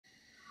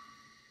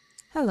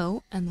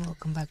Hello and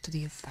welcome back to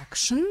the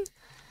Obduction.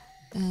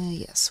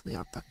 Yes, we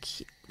are back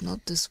here.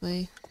 Not this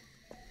way.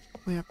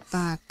 We are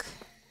back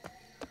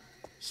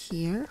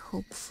here,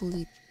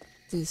 hopefully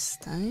this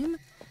time,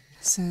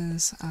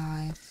 since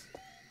I've...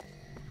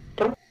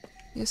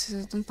 Yes,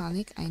 don't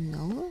panic, I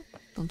know,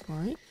 don't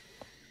worry.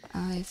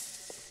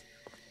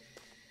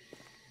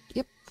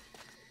 Yep.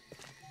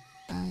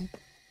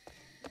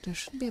 There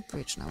should be a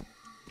bridge now.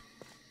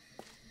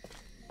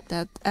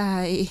 That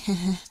I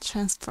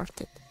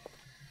transported.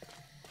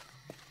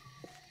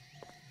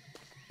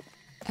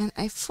 And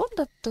I thought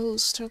that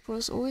those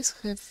teleporters always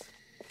have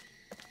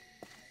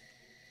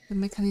the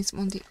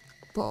mechanism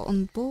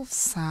on both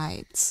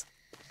sides,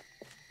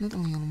 not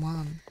only on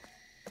one.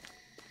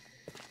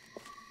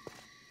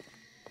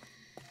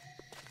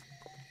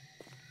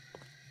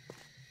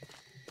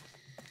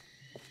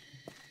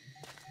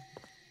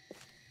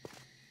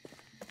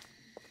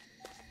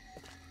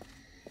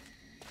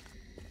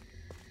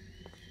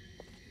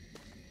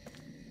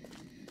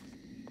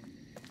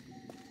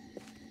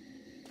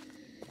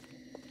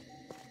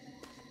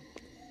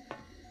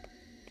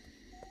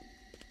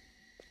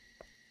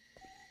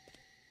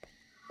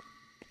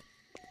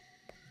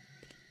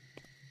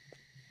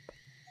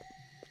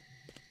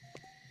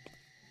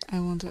 I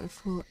wonder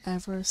if we'll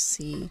ever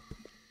see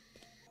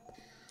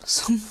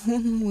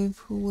someone with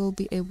who will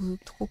be able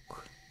to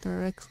talk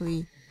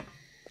directly.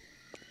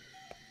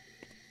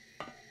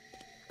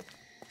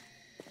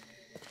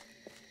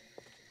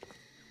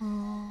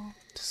 Oh,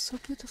 it's so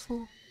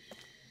beautiful.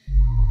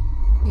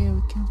 Yeah,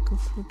 we can't go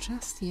through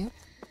just yet.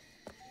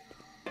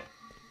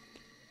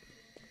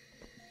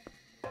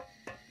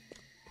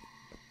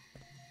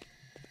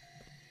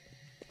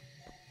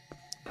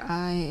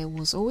 I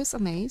was always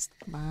amazed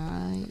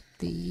by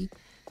the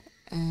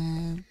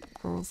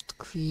world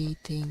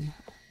creating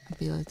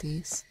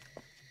abilities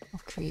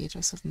of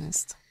creators of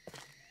Myst.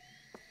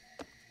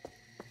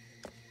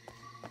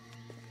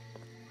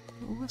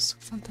 It was so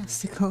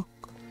fantastical.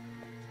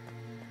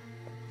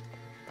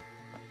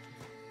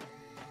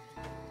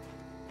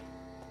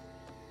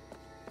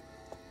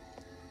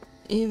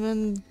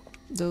 Even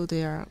though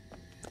they are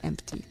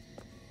empty.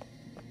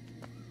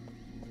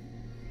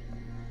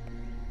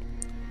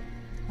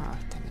 Ah,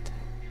 damn it.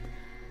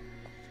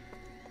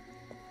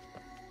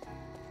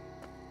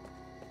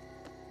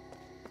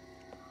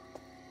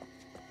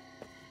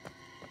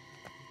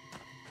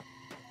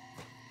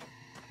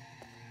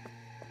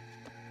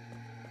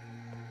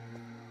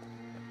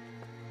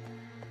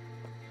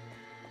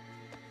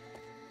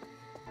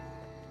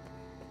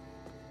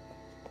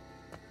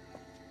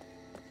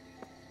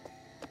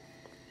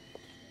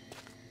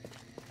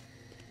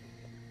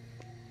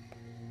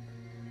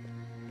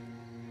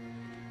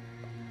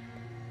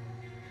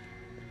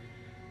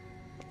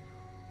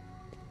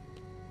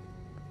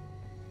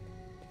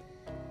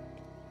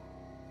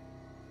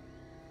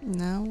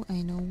 Now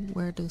I know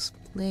where those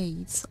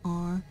plates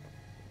are,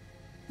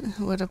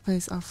 where the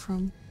plates are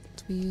from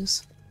to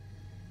use.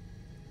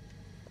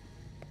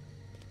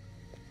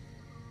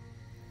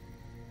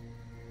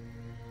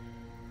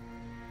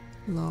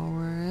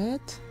 Lower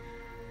it.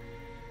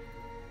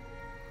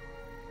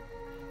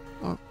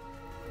 Oh,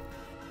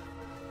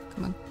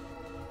 come on.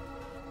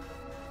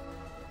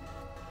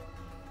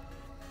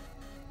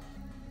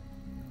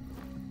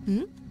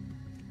 Hmm?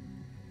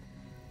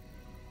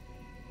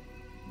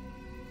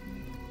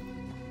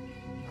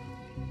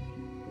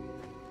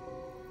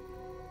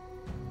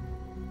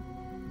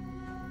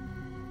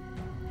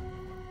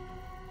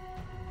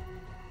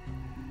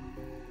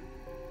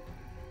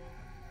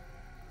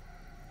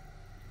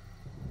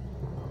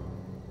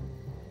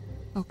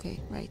 Okay,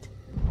 right.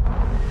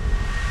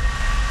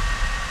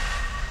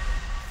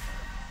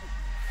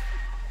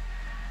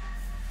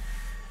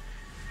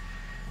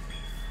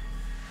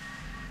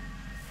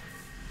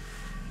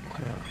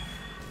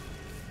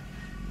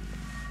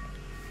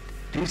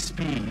 This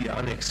be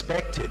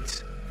unexpected.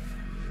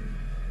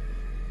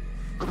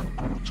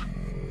 Good.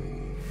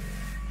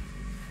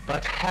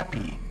 But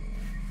happy.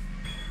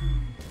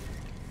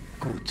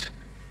 Good.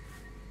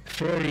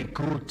 Very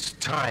good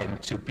time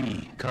to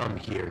come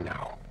here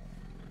now.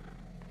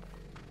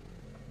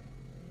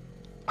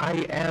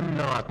 I am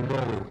not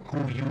know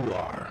who you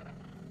are,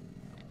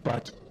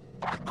 but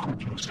I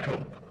could use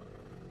help.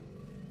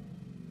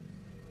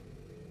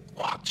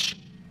 Watch.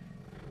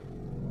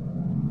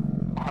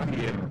 I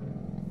am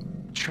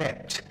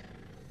trapped.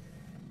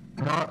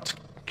 Not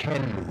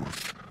can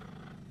move.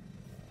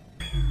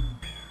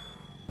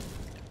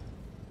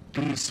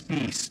 These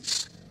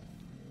beasts,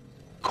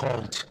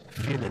 called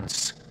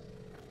villains,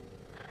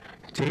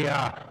 they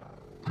are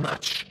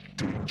much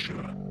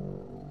danger.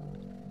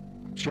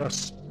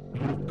 Just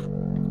look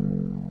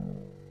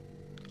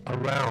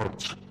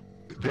around.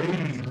 They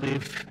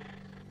live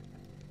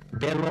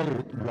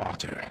below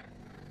water.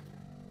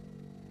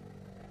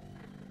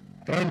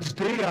 And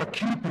they are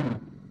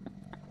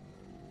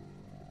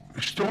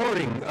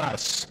storing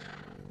us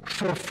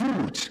for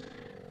food.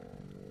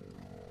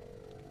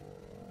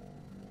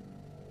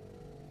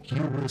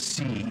 You will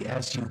see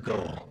as you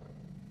go.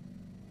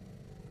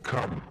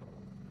 Come.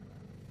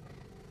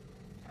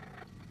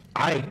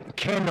 I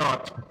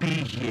cannot be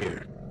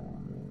here.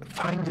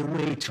 Find a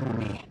way to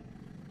me.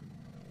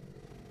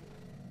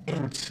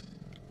 And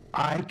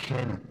I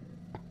can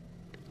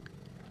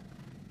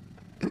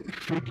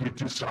figure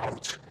this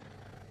out.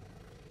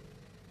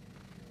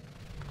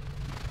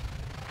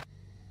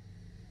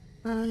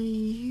 Are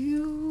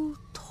you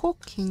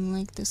talking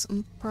like this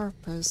on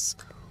purpose?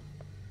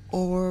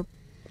 Or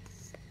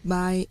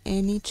by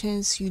any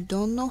chance you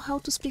don't know how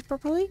to speak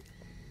properly?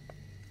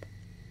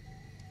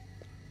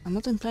 I'm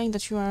not implying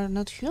that you are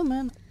not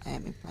human. I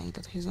am implying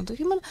that he's not a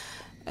human.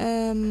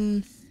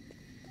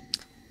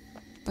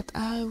 But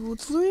I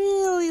would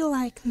really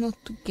like not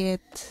to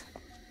get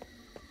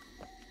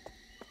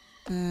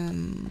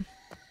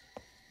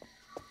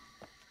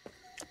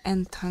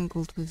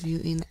entangled with you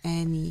in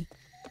any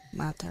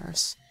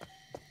matters.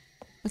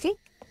 Okay?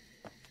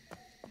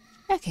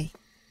 Okay.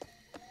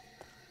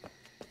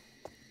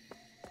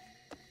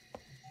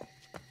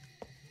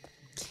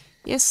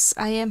 Yes,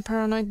 I am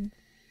paranoid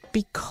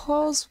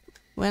because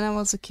when I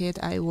was a kid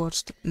I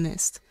watched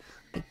Myst.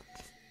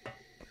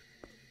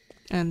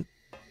 And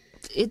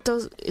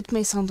it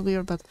may sound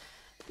weird, but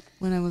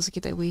when I was a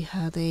kid we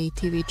had a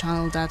TV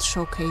channel that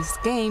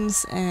showcased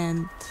games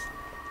and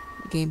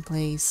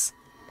gameplays.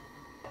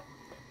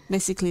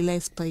 Basically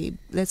let's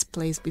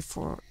plays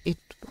before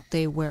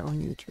they were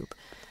on YouTube.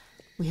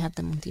 We had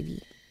them on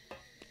TV.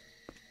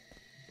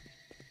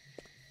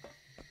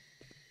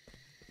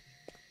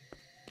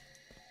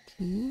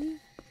 Okay.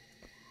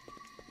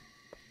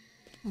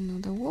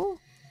 Another wall?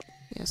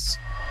 Yes.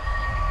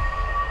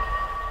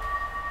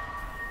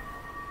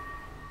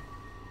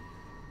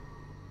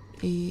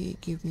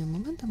 Give me a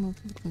moment, I'm a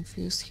bit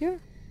confused here.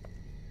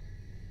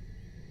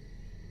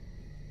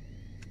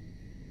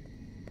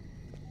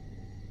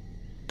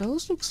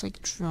 Those looks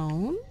like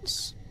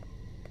drones.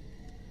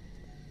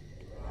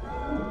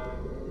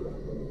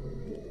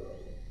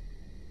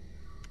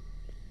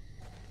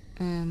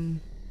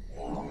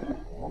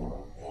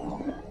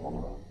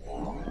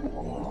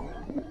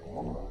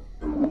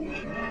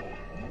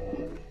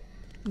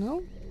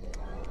 No?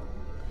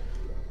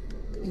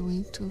 Okay, we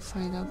need to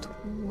find out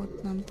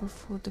what number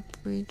for the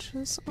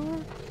bridges are.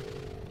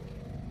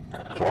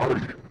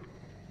 Sorry.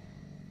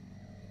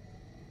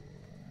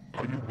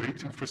 Are you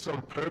waiting for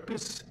some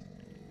purpose?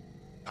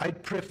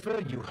 I'd prefer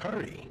you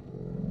hurry.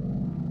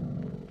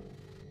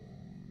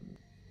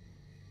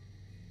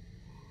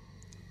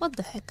 What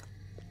the heck?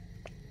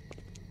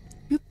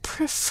 You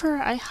prefer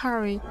I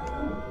hurry?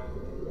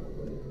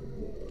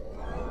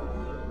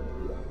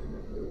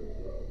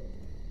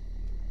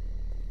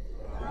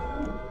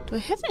 Do I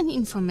have any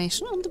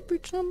information on the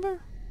bridge number?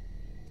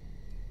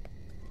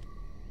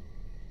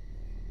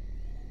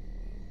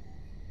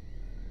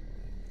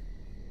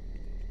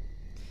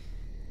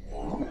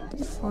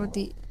 For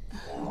the...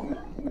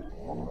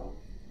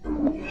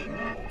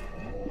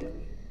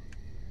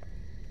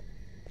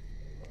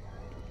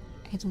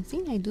 I don't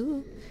think I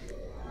do.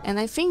 And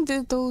I think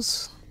that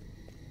those...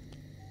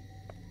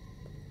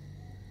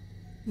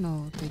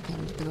 No, they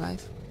can't be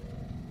live.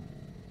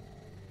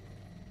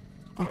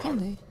 Or can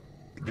they?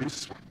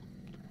 This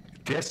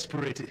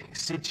desperate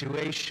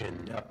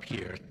situation up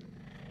here.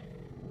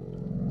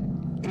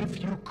 If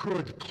you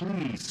could,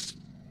 please.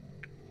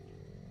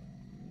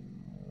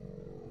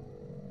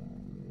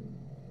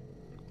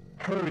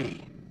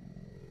 Hurry.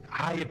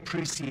 I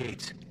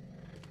appreciate.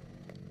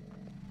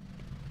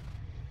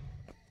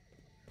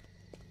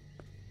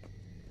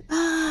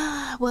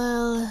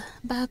 Well,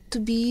 bad to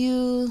be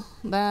you,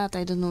 but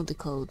I don't know the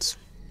codes.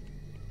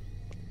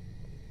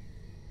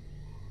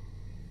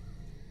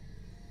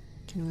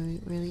 Can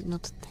we really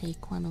not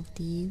take one of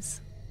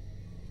these?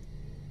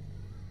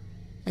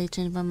 I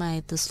changed my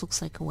mind. This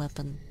looks like a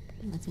weapon.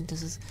 I think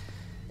this is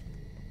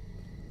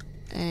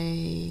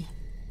a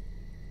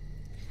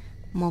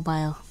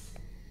mobile.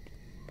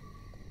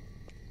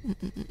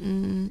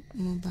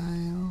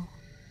 Mobile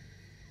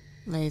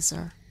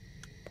laser.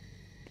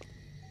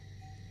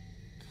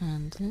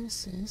 And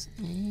this is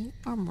a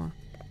armor.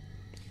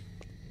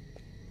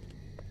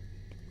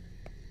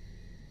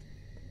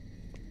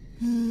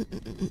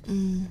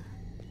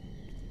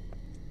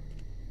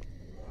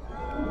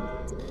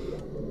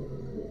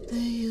 They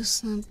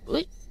use not.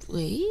 Wait,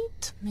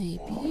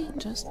 maybe,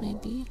 just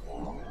maybe.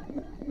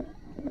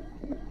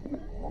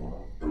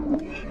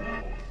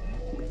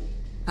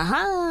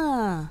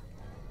 Aha!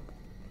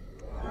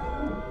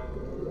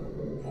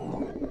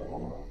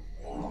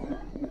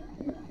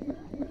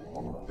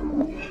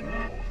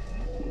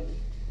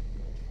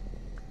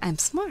 I'm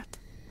smart.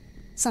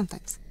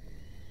 Sometimes.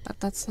 But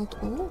that's not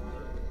all.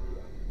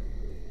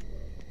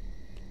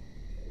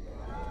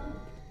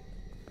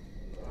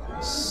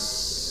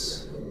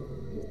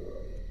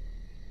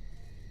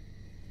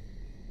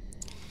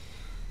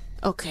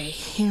 Okay,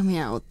 hear me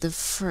out. The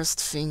first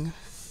thing.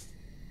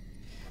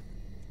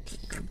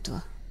 I have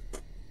to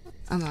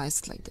analyze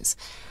it like this.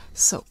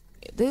 So,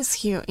 this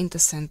here in the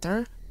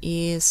center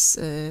is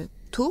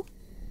 2.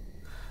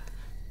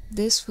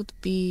 This would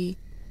be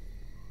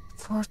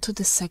 4 to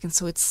the second,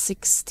 so it's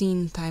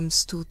 16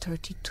 times 2,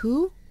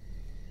 32.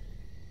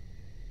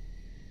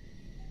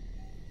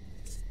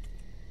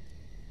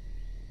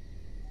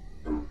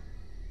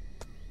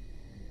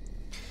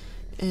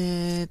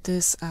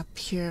 This up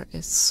here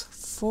is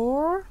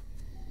 4.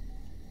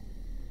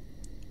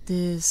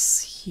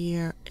 This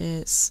here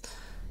is...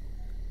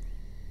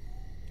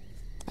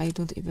 I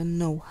don't even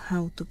know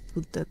how to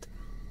put that.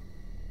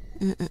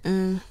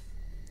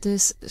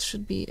 This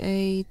should be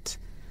 8.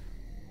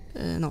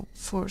 No,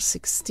 4,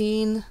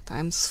 16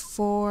 times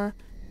 4,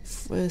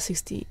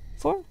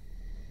 64.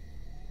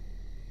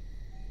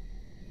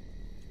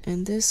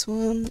 And this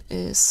one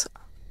is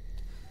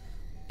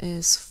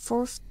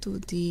 4th to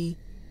the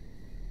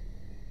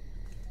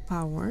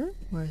power.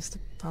 Where is the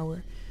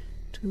power?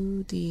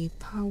 To the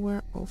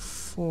power of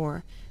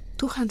 4.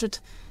 200.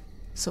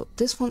 So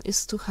this one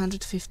is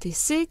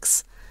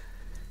 256.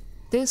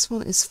 This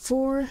one is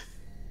 4.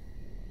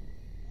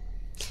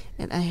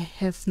 And I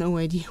have no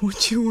idea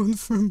what you want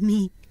from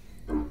me.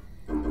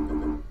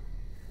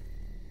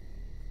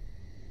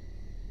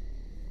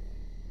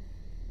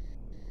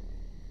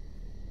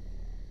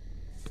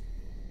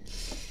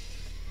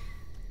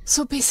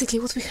 So basically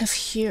what we have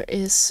here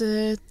is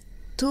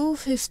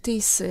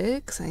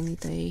 256. I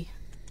need a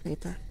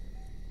paper.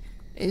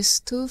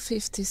 Is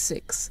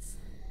 256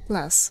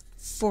 plus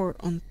 4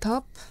 on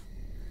top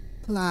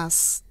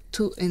plus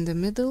 2 in the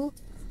middle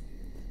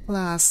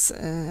plus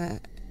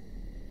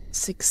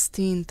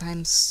 16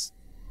 times...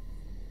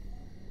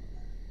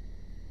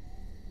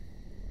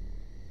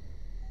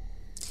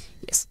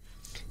 Yes.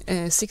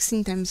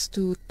 16 times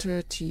 2,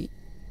 30,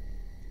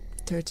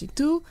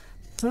 32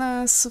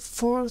 plus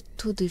 4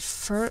 to the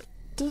third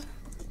to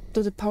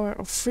the power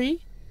of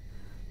 3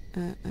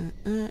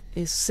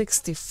 is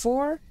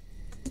 64.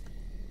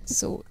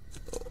 So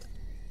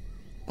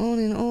all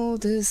in all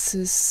this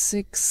is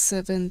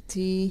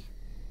 670,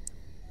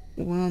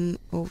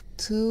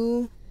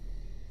 102,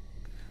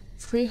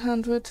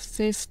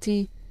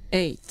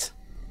 358.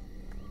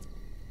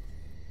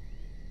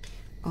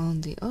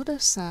 On the other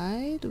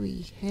side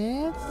we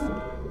have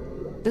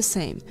the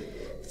same,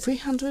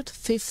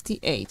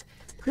 358.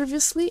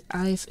 Previously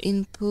I've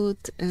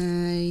input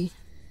a...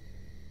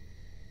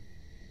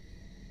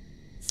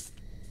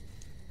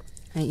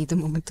 I need a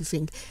moment to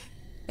think.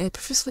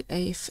 Previously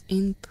I've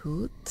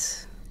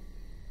input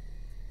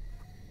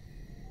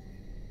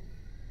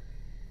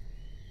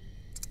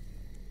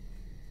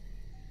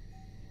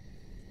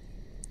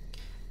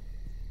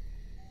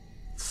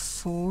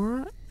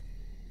 4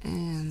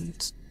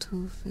 and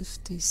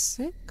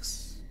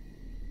 256.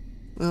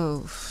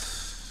 Oh,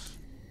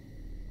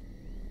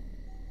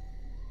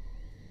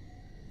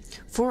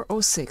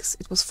 406.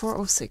 It was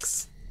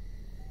 406.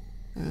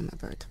 I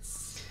remembered.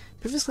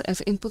 Previously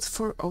I've input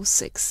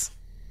 406.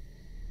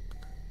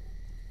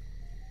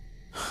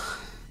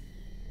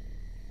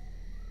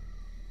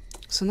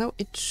 So now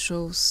it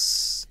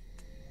shows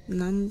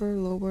number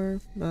lower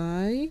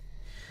by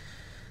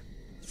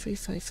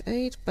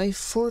 358 by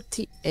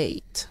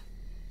 48.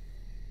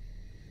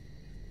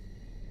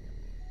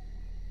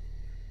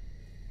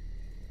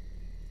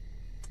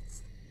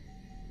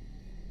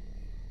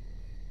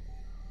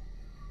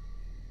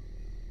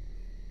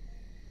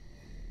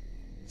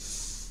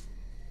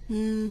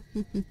 I'm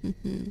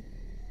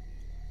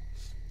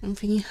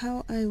thinking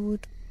how I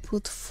would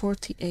put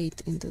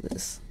 48 into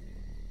this.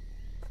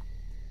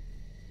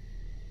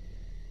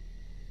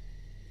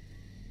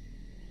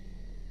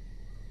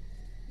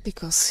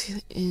 Because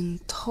in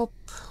top,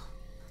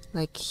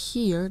 like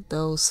here,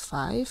 those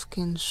 5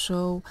 can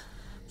show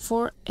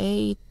 4,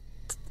 8,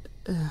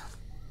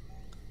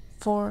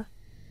 4,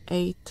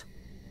 8,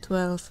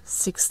 12,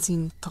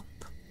 16 top.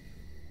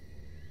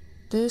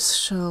 This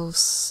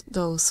shows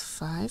those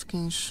 5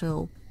 can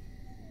show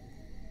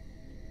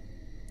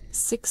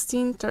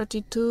 16,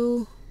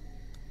 32,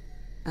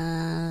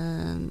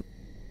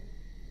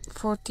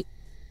 40.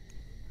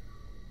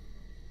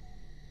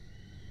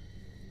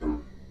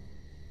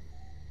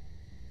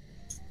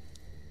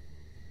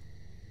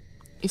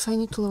 If I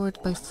need to lower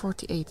it by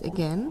 48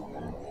 again,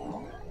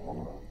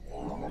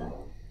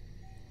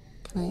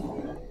 can I?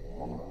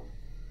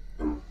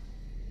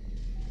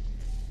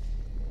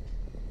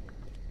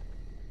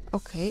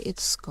 Okay,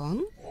 it's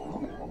gone.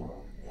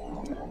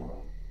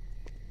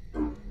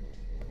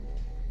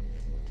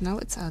 Now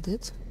it's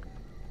added.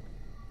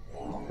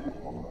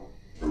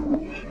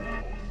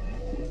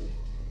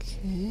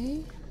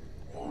 Okay.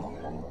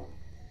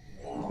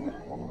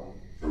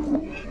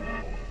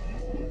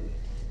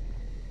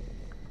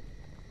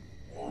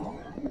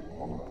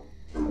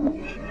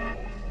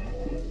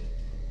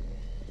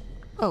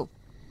 Oh,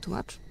 too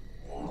much.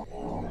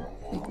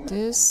 Like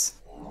this,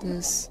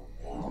 this,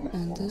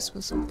 and this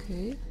was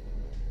okay.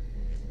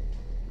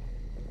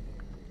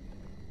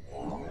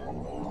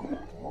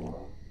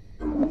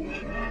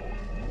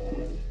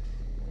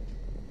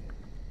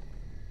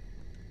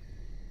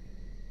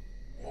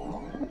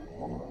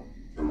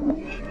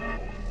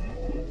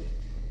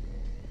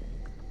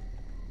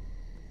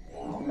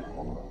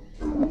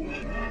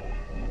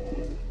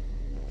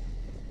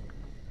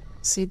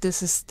 See,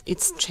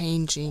 it's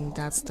changing,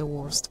 that's the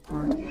worst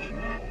part.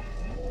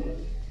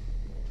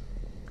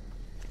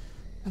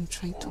 I'm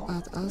trying to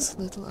add as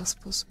little as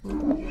possible.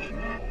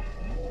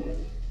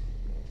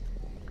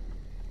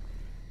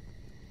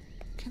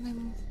 Can I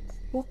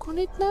walk on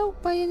it now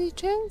by any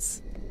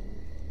chance?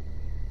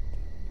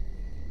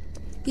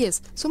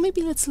 Yes, so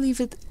maybe let's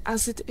leave it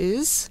as it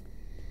is.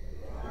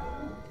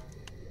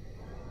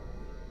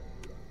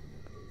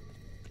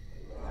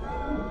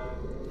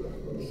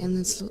 And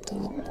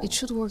it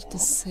should work the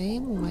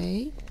same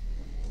way.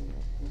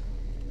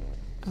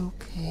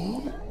 Okay.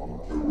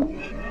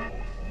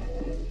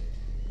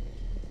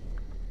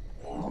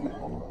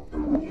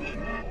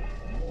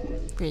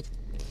 Great.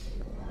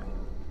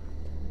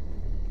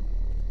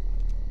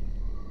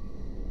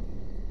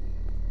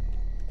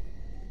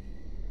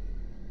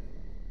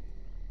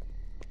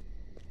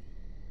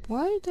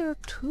 Why are there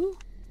two?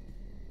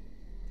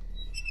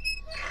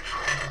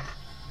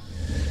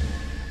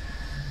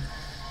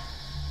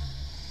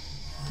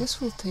 This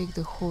will take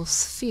the whole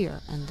sphere,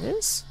 and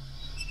this?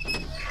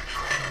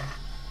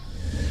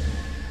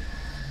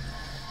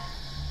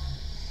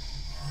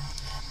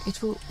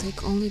 It will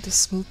take only the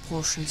small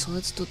portion, so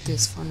let's do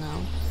this for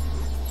now.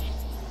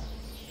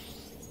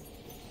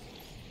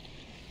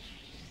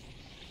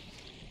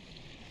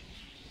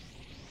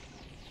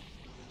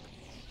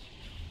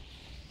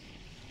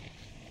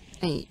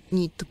 I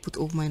need to put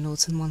all my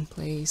notes in one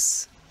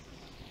place,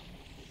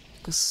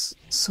 because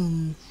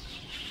soon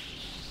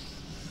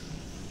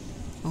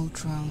I'll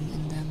drown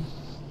in them.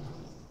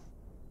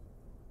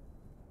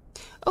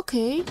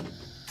 Okay.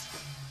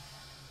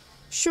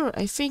 Sure,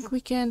 I think we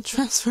can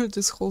transfer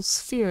this whole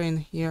sphere in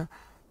here.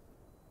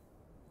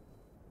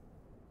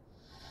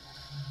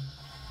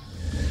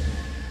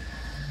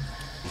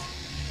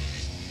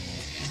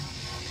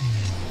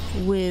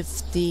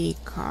 With the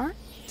cart?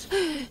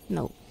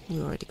 No, we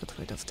already got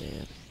rid of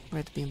the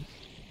red beam.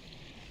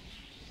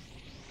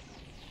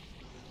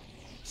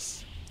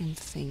 I'm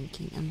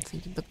thinking,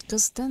 but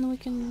because then we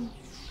can...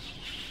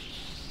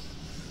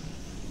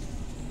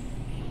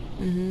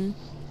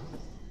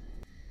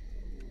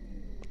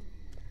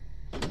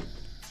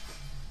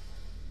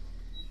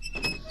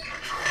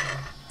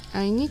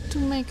 I need to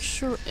make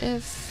sure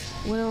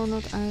whether or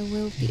not I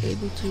will be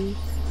able to...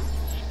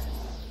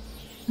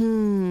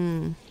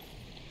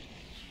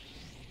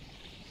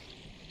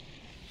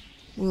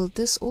 Will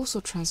this also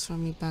transfer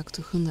me back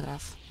to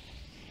Unravel?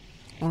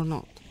 Or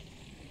not?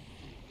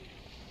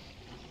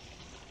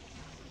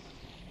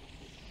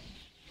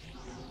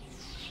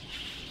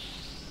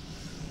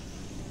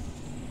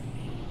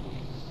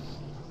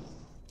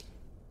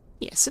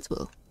 Yes, it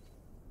will.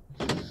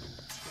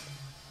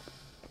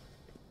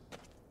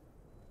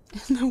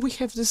 And now we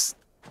have this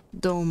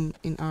dome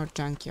in our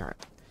junkyard.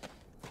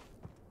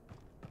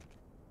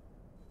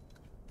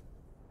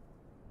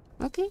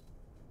 Okay.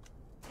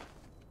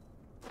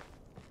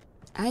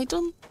 I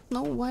don't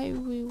know why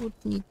we would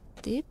need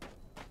it,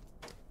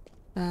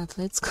 but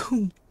let's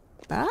go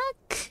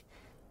back.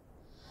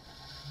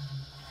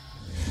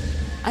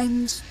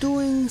 I'm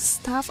doing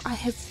stuff I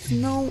have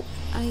no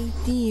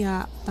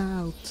idea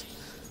about.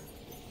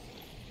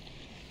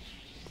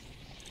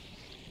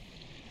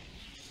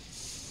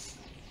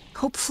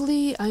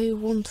 Hopefully I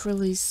won't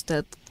release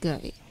that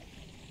guy.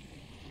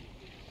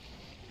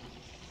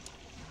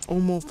 Or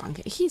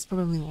Mofang. He's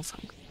probably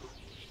Mofang.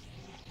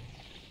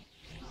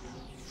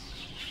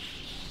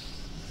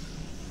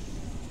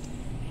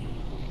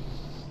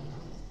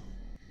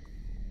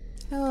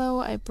 Hello,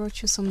 I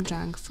brought you some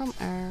junk from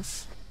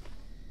Earth.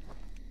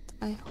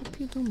 I hope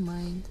you don't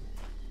mind.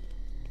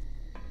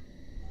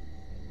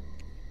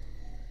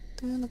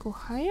 Do you wanna go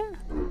higher?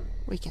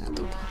 We cannot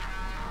do that.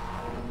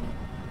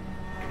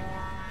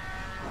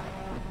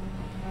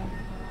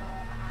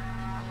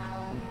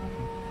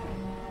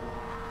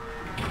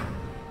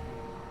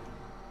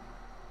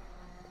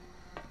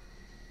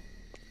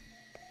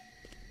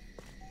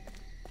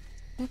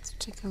 Let's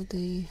check out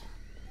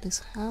this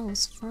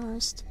house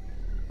first.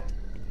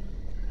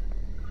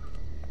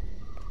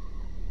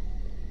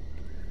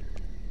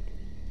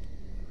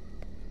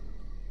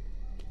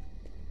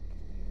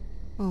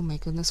 Oh my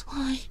goodness,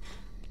 why?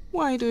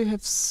 Why do you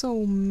have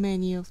so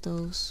many of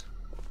those?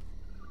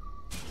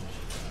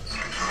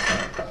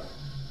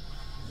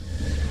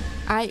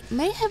 I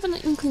may have an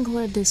inkling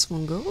where this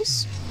one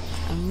goes.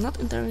 I'm not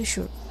entirely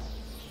sure.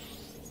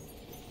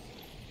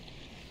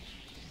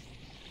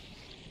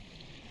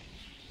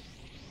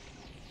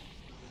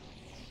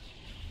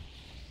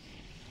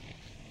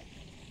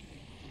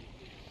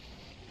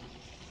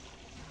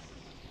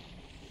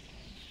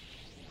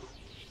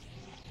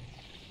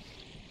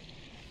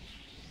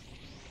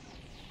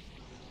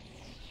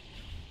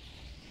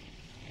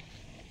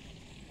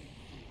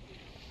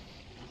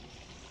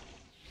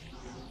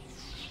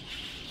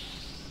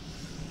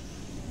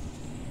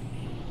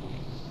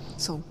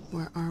 So,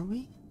 where are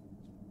we?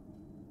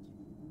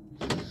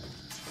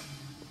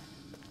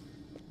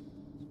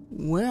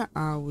 Where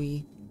are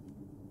we?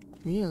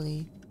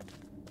 Really?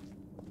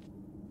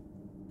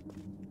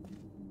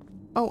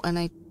 Oh,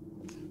 and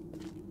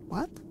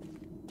what?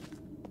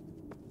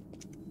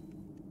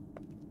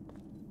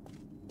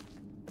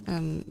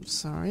 I'm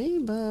sorry,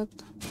 but...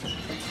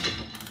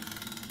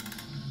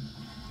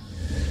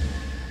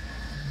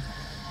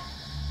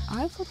 I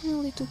I thought we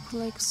only took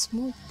like a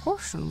small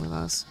portion with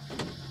us.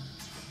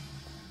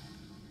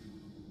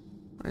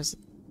 Where is it?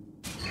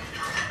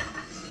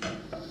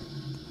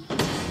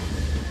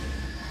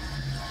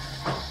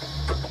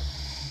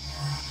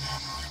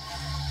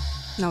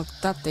 Now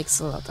that takes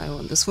a lot, I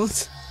want this one.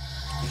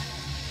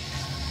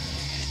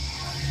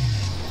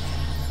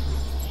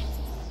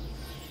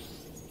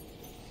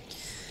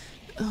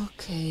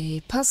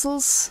 Okay,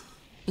 puzzles,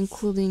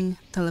 including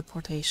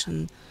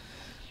teleportation.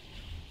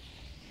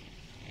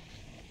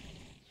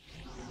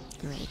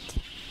 Great.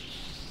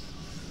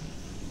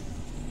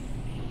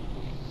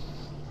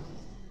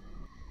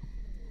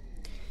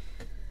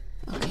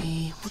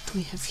 Okay, what do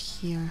we have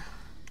here?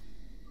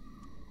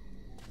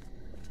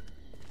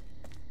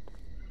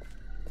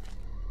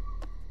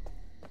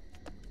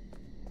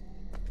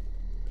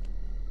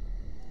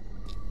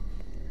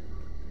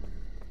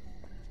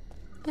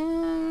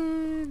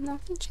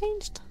 Nothing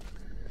changed.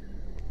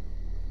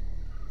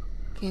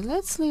 Okay,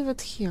 let's leave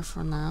it here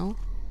for now.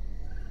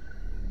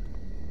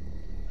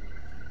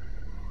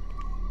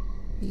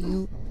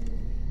 You...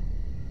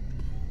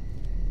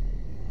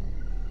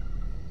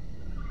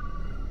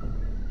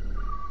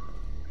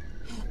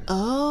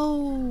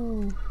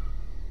 Oh!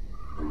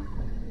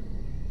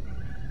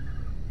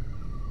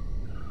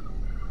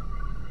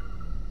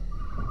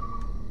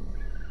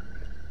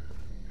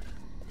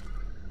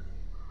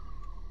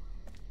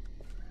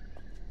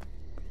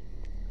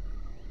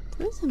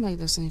 Doesn't seem like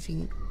there's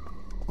anything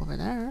over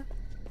there.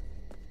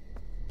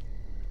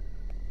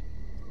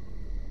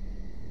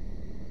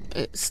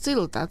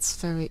 Still, that's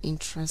very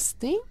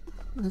interesting.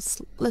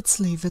 Let's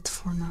leave it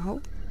for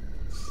now.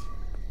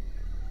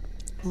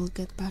 We'll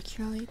get back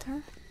here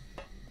later.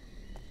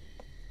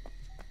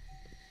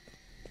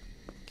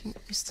 Okay,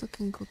 we still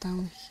can go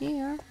down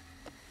here.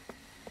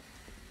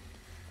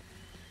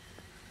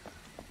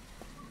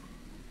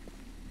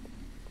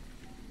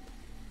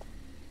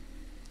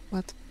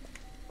 What?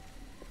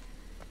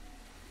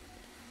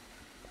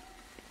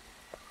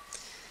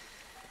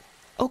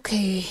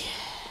 Okay.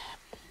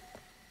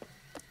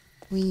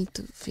 We need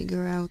to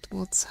figure out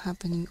what's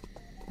happening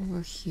over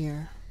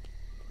here.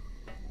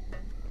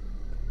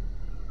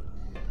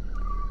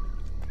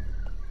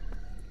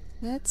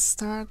 Let's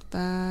start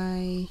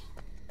by...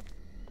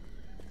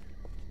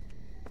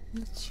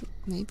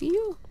 Maybe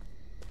you?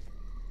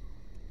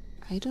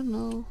 I don't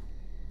know.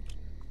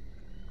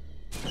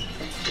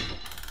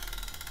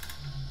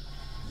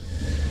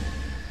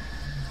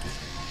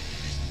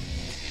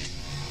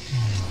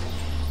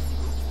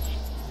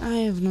 I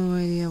have no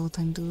idea what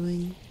I'm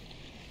doing.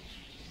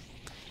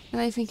 And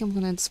I think I'm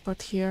gonna end this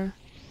part here.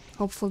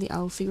 Hopefully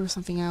I'll figure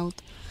something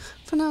out.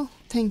 For now,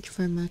 thank you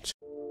very much.